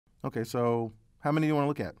Okay, so how many do you want to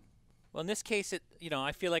look at? Well, in this case,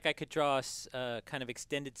 I feel like I could draw a kind of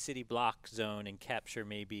extended city block zone and capture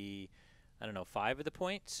maybe, I don't know, 5 of the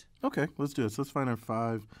points. Okay, let's do this. Let's find our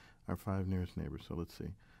five nearest neighbors. So let's see.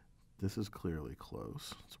 This is clearly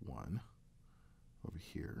close. It's one over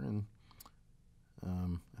here, and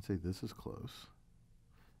I'd say this is close.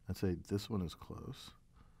 I'd say this one is close.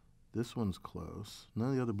 This one's close. None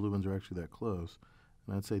of the other blue ones are actually that close,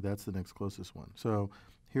 and I'd say that's the next closest one. So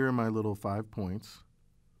here are my little 5 points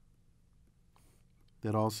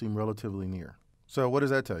that all seem relatively near. So what does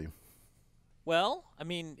that tell you? Well, I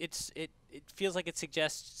mean, it feels like it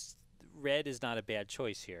suggests red is not a bad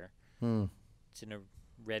choice here. Hmm. It's in a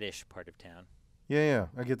reddish part of town. Yeah,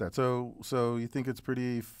 I get that. So you think it's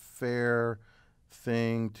pretty fair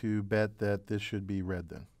thing to bet that this should be red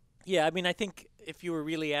then? Yeah, I mean, I think if you were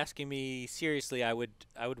really asking me seriously, I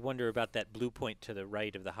would wonder about that blue point to the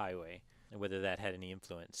right of the highway and whether that had any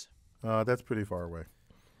influence. That's pretty far away.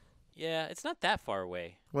 Yeah, it's not that far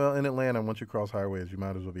away. Well, in Atlanta, once you cross highways, you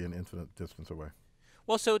might as well be an infinite distance away.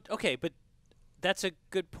 Well, so okay, but that's a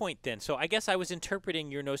good point then. So I guess I was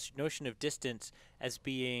interpreting your notion of distance as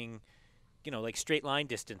being, like straight line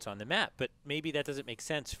distance on the map, but maybe that doesn't make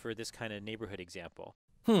sense for this kind of neighborhood example.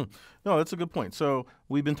 Hmm. No, that's a good point. So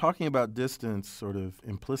we've been talking about distance sort of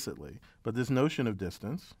implicitly, but this notion of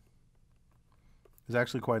distance is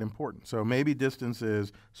actually quite important. So maybe distance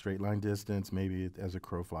is straight line distance, maybe it, as a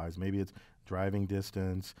crow flies, maybe it's driving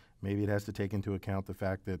distance, maybe it has to take into account the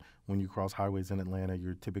fact that when you cross highways in Atlanta,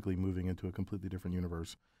 you're typically moving into a completely different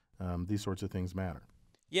universe. These sorts of things matter.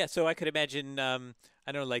 Yeah, so I could imagine, I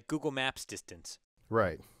don't know, like Google Maps distance.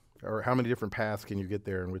 Right. Or how many different paths can you get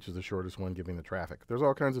there and which is the shortest one given the traffic? There's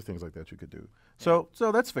all kinds of things like that you could do. Yeah.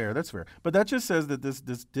 So that's fair. That's fair. But that just says that this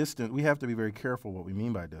distance, we have to be very careful what we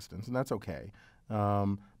mean by distance, and that's okay.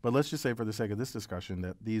 But let's just say for the sake of this discussion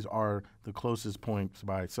that these are the closest points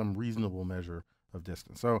by some reasonable measure of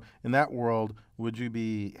distance. So in that world, would you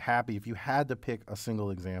be happy if you had to pick a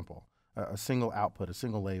single example, a single output, a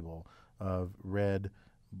single label of red,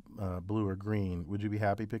 blue, or green? Would you be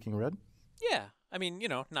happy picking red? Yeah, I mean,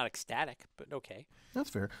 not ecstatic, but okay. That's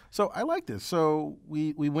fair. So I like this. So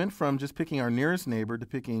we went from just picking our nearest neighbor to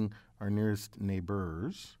picking our nearest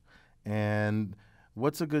neighbors. And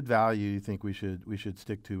what's a good value you think we should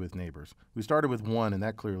stick to with neighbors? We started with one, and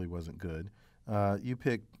that clearly wasn't good. You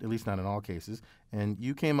picked, at least not in all cases, and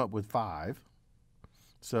you came up with 5.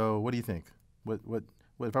 So what do you think? What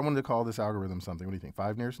if I wanted to call this algorithm something? What do you think?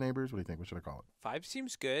 5 nearest neighbors? What do you think? What should I call it? 5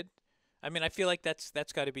 seems good. I mean, I feel like that's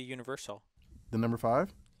got to be universal. The number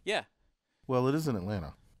 5? Yeah, Well, it is in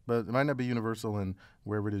Atlanta, but it might not be universal in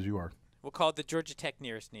wherever it is you are. we'll call it the Georgia Tech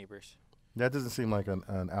nearest neighbors. That doesn't seem like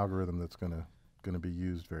an algorithm that's gonna be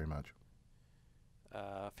used very much.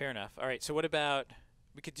 Fair enough. All right, so what about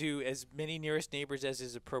we could do as many nearest neighbors as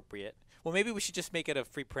is appropriate? Well, maybe we should just make it a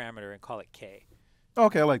free parameter and call it K.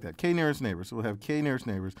 Okay, I like that. K nearest neighbors. So we'll have K nearest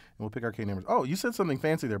neighbors, and we'll pick our K neighbors. Oh, you said something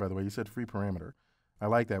fancy there, by the way. You said free parameter. I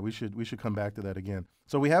like that. We should come back to that again.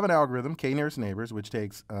 So we have an algorithm, K nearest neighbors, which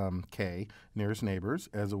takes K nearest neighbors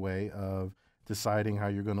as a way of deciding how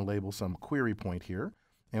you're going to label some query point here.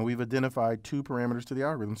 And we've identified 2 parameters to the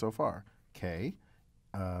algorithm so far. K,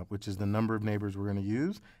 which is the number of neighbors we're going to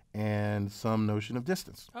use, and some notion of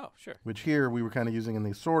distance, Oh, sure. which here we were kind of using in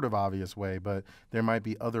the sort of obvious way, but there might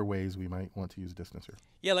be other ways we might want to use distance here.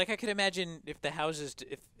 Yeah, like I could imagine if the houses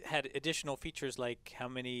if had additional features like how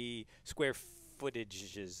many square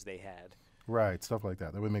footages they had. Right, stuff like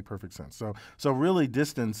that. That would make perfect sense. So really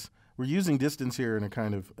distance, we're using distance here in a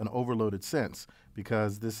kind of an overloaded sense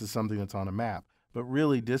because this is something that's on a map. But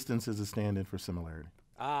really distance is a stand-in for similarity.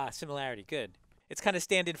 Ah, similarity. Good. It's kind of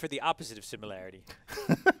stand in for the opposite of similarity.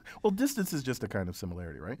 Well, distance is just a kind of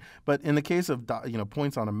similarity, right? But in the case of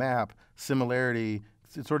points on a map, similarity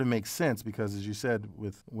it sort of makes sense because, as you said,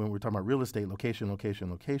 when we're talking about real estate,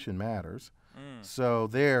 location matters. Mm. So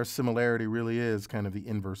there, similarity really is kind of the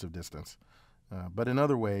inverse of distance. But in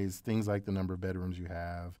other ways, things like the number of bedrooms you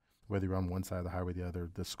have, whether you're on one side of the highway, the other,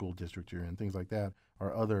 the school district you're in, things like that,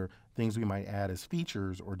 are other things we might add as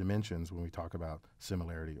features or dimensions when we talk about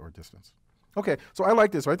similarity or distance. Okay, so I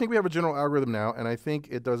like this. So I think we have a general algorithm now, and I think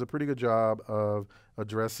it does a pretty good job of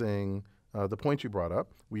addressing the points you brought up.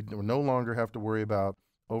 We no longer have to worry about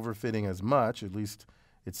overfitting as much, at least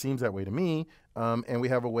it seems that way to me, and we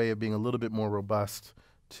have a way of being a little bit more robust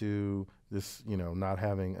to this, not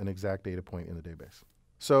having an exact data point in the database.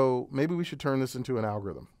 So maybe we should turn this into an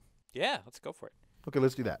algorithm. Yeah, let's go for it. Okay,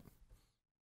 let's do that.